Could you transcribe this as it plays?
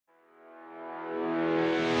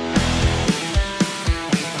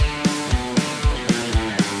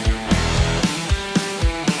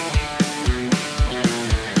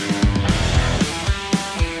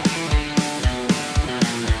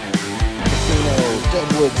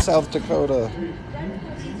Deadwood, South Dakota.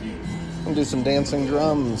 And do some dancing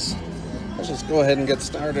drums. Let's just go ahead and get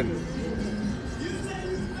started.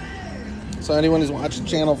 So anyone who's watched the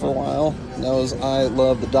channel for a while knows I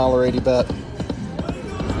love the $1.80 bet.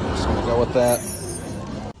 Just gonna go with that.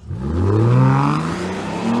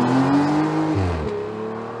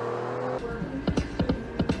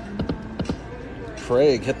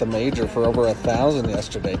 Craig hit the major for over 1,000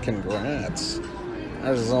 yesterday. Congrats.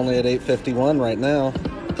 Ours is only at 851 right now.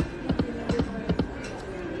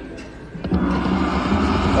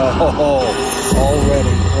 Oh,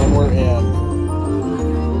 already, and we're in.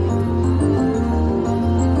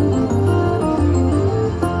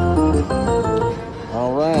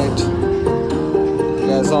 All right. You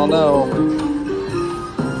guys all know.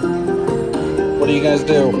 What do you guys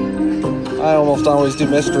do? I almost always do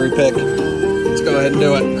mystery pick. Let's go ahead and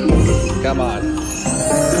do it. Come on.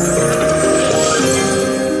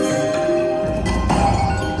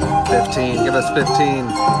 Give us 15.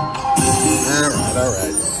 All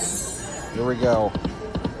right. Here we go.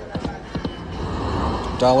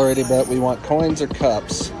 $1.80 bet. We want coins or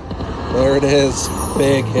cups. There it is.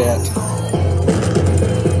 Big hit.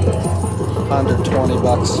 120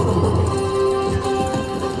 bucks.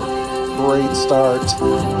 Great start.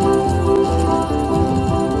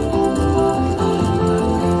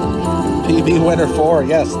 PB winner 4.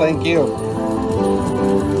 Yes, thank you.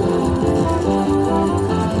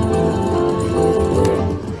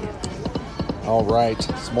 All right,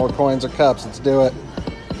 some more coins or cups. Let's do it.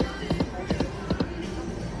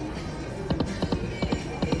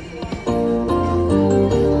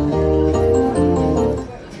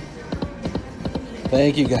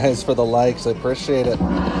 Thank you guys for the likes. I appreciate it.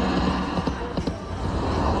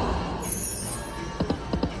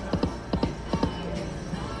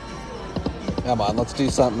 Come on, let's do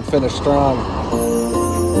something. Finish strong.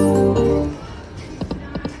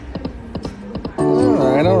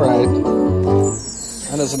 All right.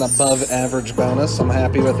 That is an above average bonus. I'm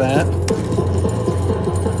happy with that.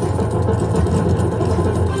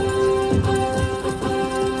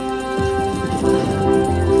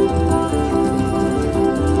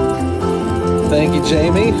 Thank you,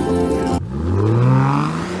 Jamie.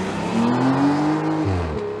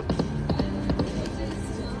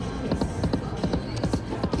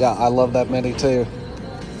 Yeah, I love that mini too.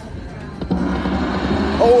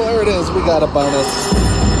 Oh, there it is. We got a bonus.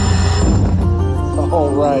 All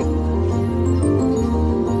right.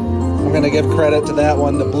 I'm going to give credit to that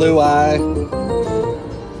one, the Blue Eye.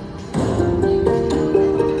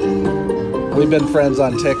 We've been friends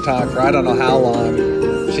on TikTok for I don't know how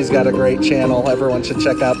long. She's got a great channel. Everyone should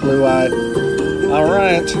check out Blue Eye. All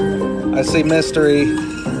right. I see mystery.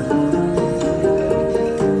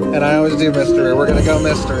 And I always do mystery. We're going to go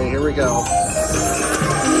mystery. Here we go.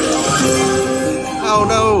 Oh,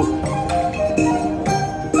 no.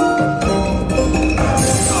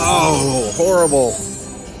 Oh, horrible.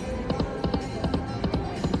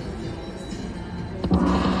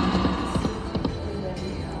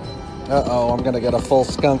 Uh-oh, I'm going to get a full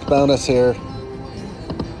skunk bonus here.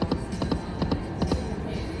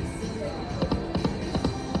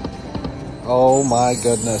 Oh, my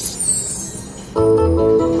goodness.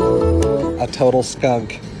 A total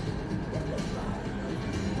skunk.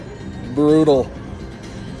 Brutal.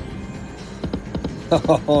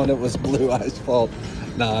 Oh, and it was Blue Eye's fault.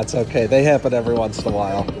 Nah, it's okay. They happen every once in a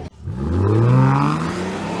while.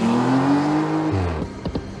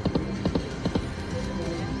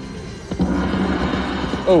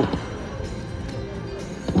 Oh.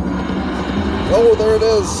 Oh, there it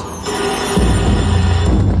is.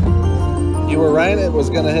 You were right. It was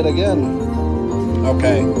going to hit again.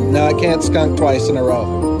 Okay. Now I can't skunk twice in a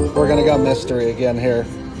row. We're going to go mystery again here.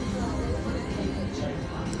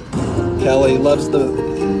 Kelly loves the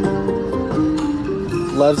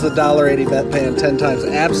 $1.80 bet, paying 10 times.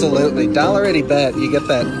 Absolutely. $1.80 bet, you get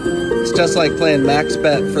that. It's just like playing max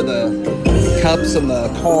bet for the cups and the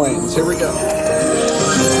coins. Here we go.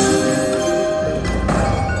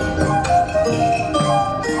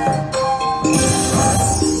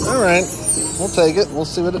 All right. We'll take it. We'll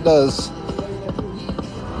see what it does.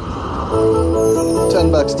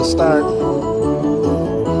 10 bucks to start.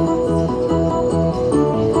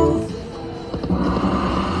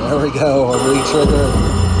 There we go, a re-trigger.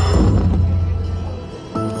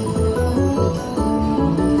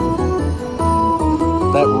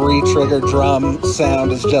 That re-trigger drum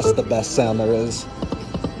sound is just the best sound there is.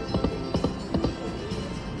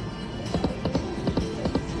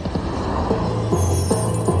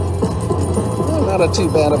 Well, not a too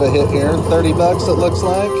bad of a hit here. 30 bucks it looks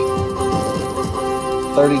like.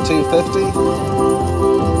 32.50.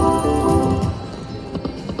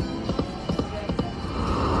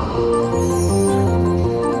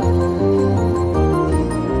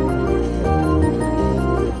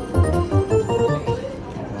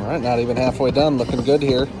 even halfway done. Looking good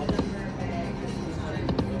here.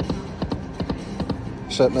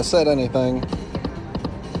 Shouldn't have said anything.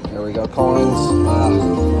 There we go, coins.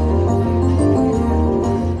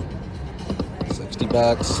 60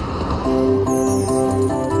 bucks.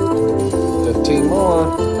 15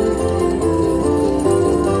 more.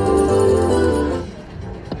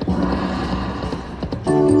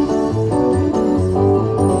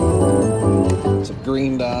 Some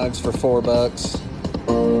green dogs for 4 bucks.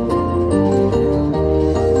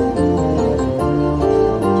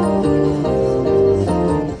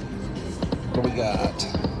 What do we got?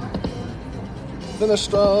 Finish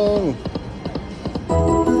strong.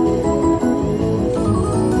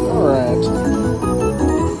 All right.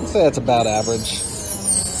 Let's say that's about average.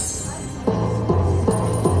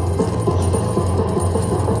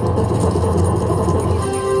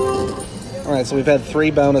 All right, so we've had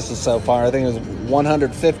 3 bonuses so far. I think it was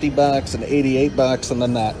 150 bucks and 88 bucks, and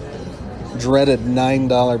then that dreaded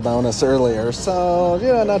 $9 bonus earlier. So,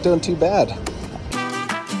 yeah, not doing too bad.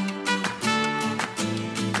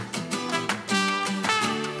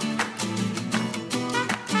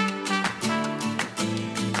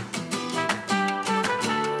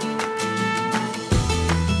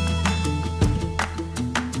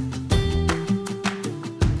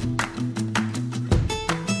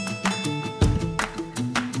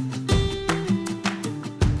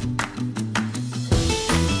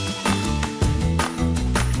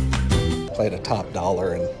 Played a top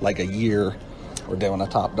dollar in like a year. We're doing a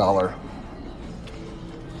top dollar.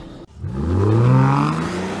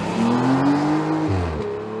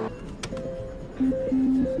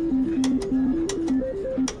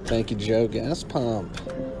 Thank you, Joe Gas Pump.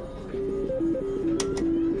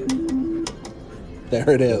 There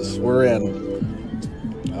it is. We're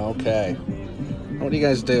in. Okay. What do you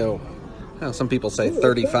guys do? Well, some people say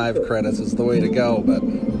 35 credits is the way to go, but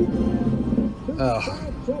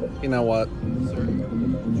you know what?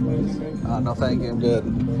 No, thank you. I'm good.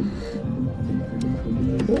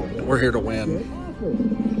 We're here to win.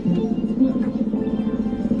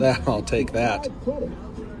 I'll take that.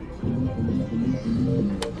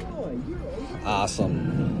 Awesome.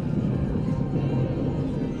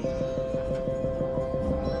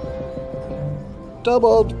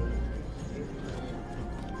 Doubled.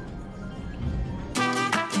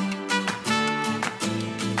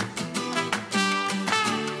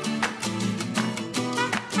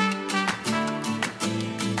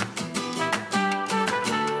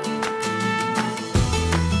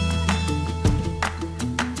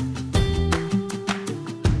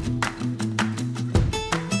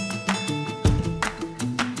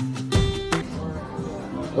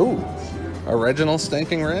 Ooh, original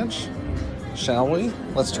Stinking Ranch? Shall we?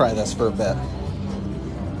 Let's try this for a bit.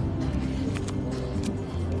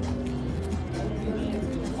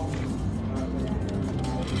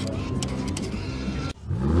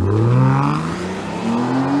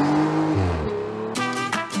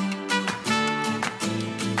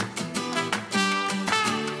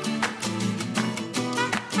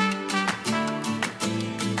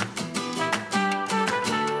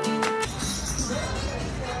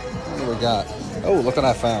 Got. Oh, look what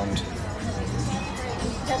I found.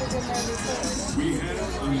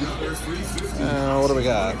 What do we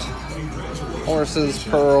got? Horses,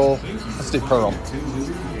 Pearl. Let's do Pearl.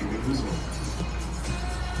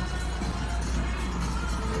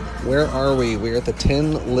 Where are we? We're at the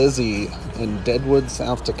Tin Lizzie in Deadwood,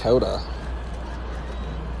 South Dakota.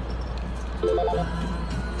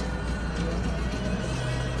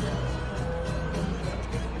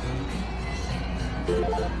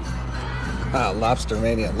 Lobster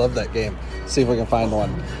Mania. Love that game. See if we can find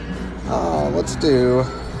one. Let's do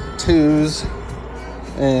 2s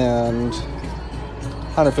and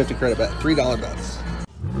 150 credit bet. $3 bets.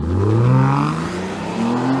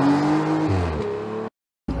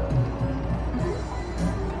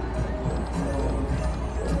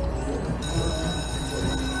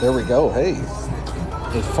 There we go. Hey,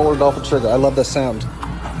 a 4 dolphin trigger. I love this sound.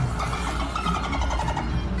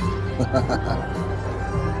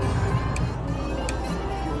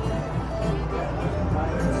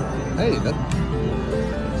 Hey, that's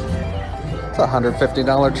a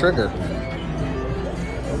 $150 trigger.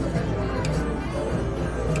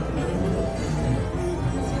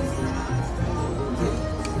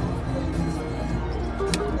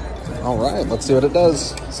 All right, let's see what it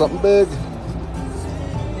does. Something big.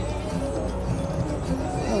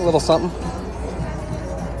 A little something.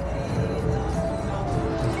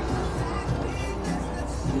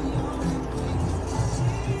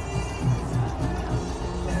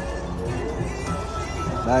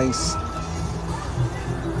 Nice.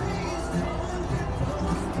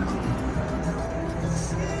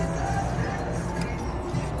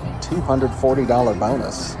 $240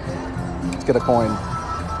 bonus. Let's get a coin.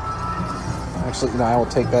 Actually, I will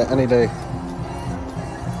take that any day.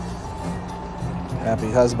 Happy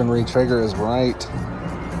husbandry trigger is right.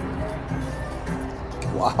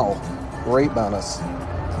 Wow, great bonus.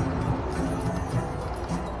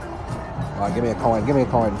 Give me a coin, give me a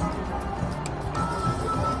coin.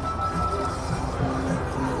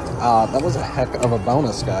 That was a heck of a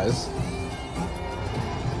bonus, guys.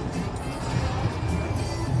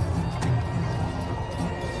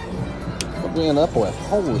 What did we end up with?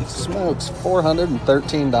 Holy smokes,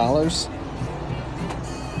 $413.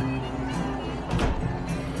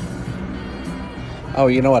 Oh,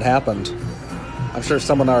 you know what happened? I'm sure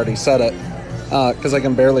someone already said it, because I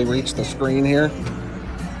can barely reach the screen here.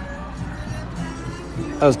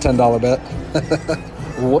 That was a $10 bet.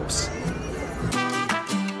 Whoops.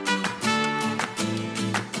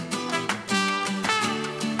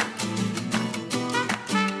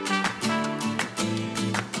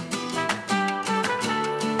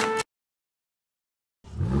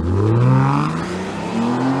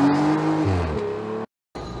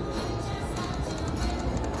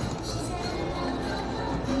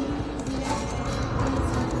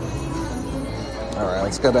 All right,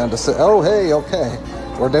 let's go down to... Oh, hey, okay.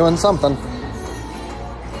 We're doing something.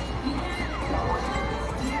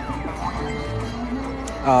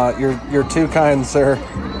 You're too kind, sir.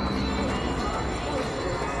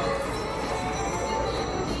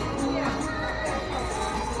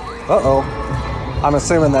 Uh-oh. I'm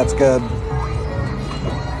assuming that's good.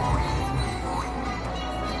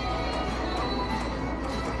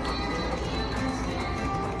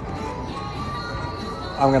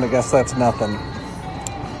 I'm gonna guess that's nothing.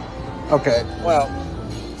 Okay, well,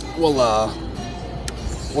 we'll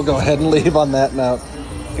go ahead and leave on that note.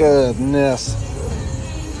 Goodness.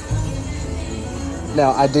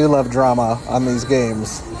 Now, I do love drama on these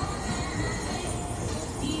games,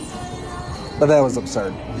 but that was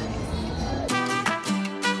absurd.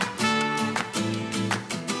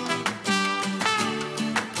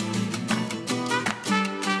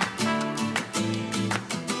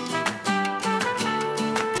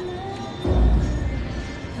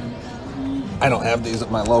 I don't have these at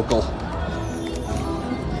my local.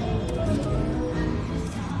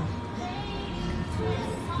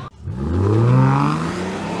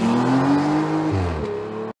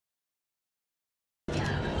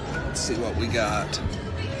 Let's see what we got.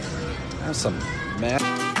 Have some math.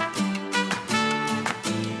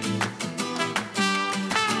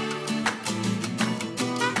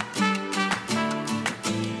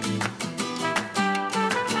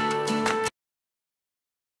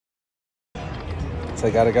 So I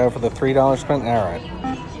gotta go for the $3 spent. All right.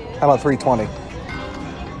 How about $3.20?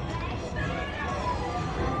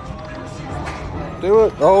 Do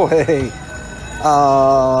it. Oh, hey.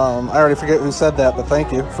 I already forget who said that, but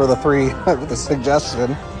thank you for the the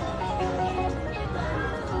suggestion.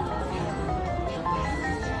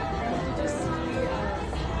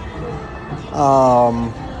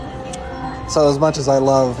 So as much as I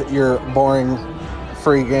love your boring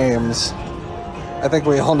free games, I think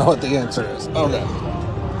we all know what the answer is. Okay.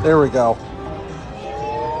 There we go.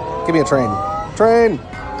 Give me a train. Train!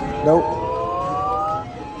 Nope.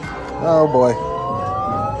 Oh boy.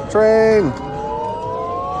 Train!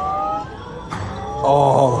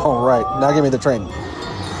 Oh, all right. Now give me the train.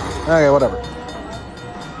 Okay, whatever.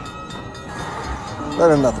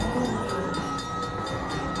 Better than nothing.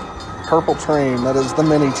 Purple train. That is the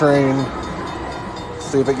mini train.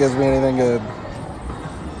 See if it gives me anything good.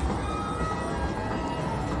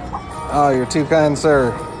 Oh, you're too kind,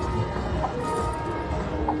 sir.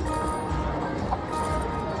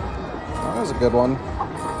 That was a good one.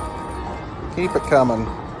 Keep it coming.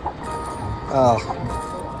 Oh.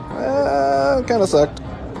 Kind of sucked.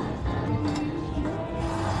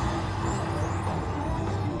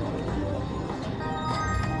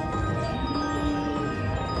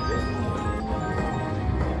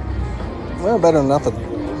 Well, better than nothing.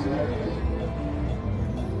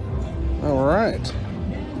 All right.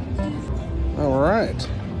 All right.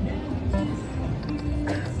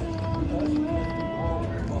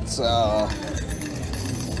 Let's, my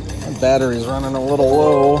battery's running a little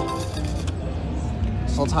low.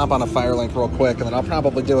 So let's hop on a Firelink real quick, and then I'll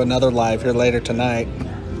probably do another live here later tonight.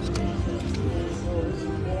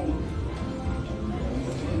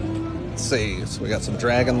 Let's see. So we got some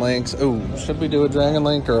Dragon Links. Ooh, should we do a Dragon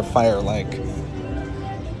Link or a Firelink?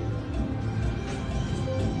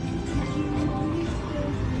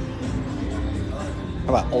 How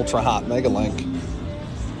about Ultra Hot Mega Link?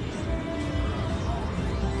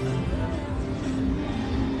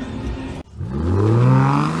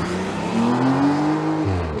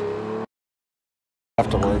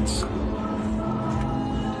 afterwards.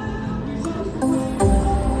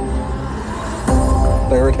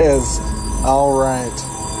 There it is. All right.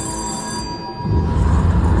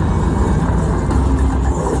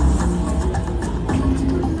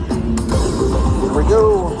 Here we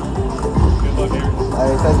go. Good luck here.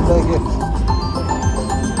 Hey, thank you.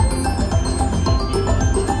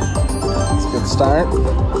 It's a good start.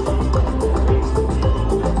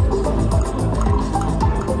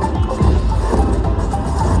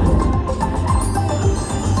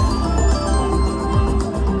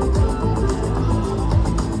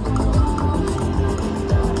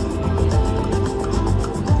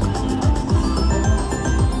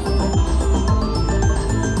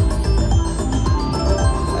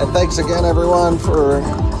 Thanks again, everyone, for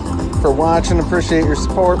watching. Appreciate your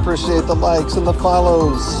support. Appreciate the likes and the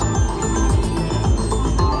follows.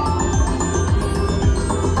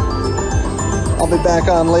 I'll be back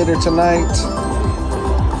on later tonight.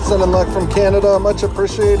 Sending luck from Canada. Much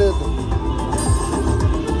appreciated.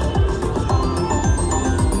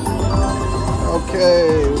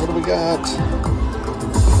 Okay, what do we got?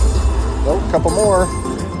 Oh, a couple more.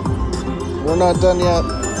 We're not done yet.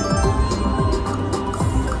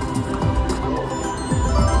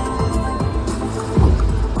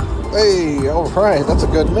 Hey, all right, that's a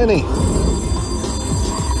good mini. Look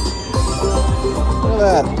at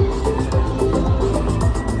that.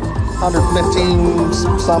 115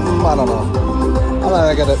 something, I don't know. I'm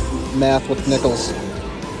not good at math with nickels.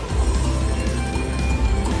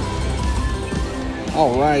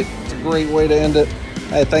 All right, it's a great way to end it.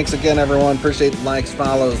 Hey, thanks again, everyone. Appreciate the likes,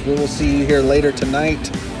 follows. We will see you here later tonight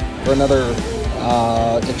for another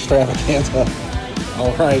extravaganza.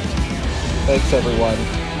 All right, thanks, everyone.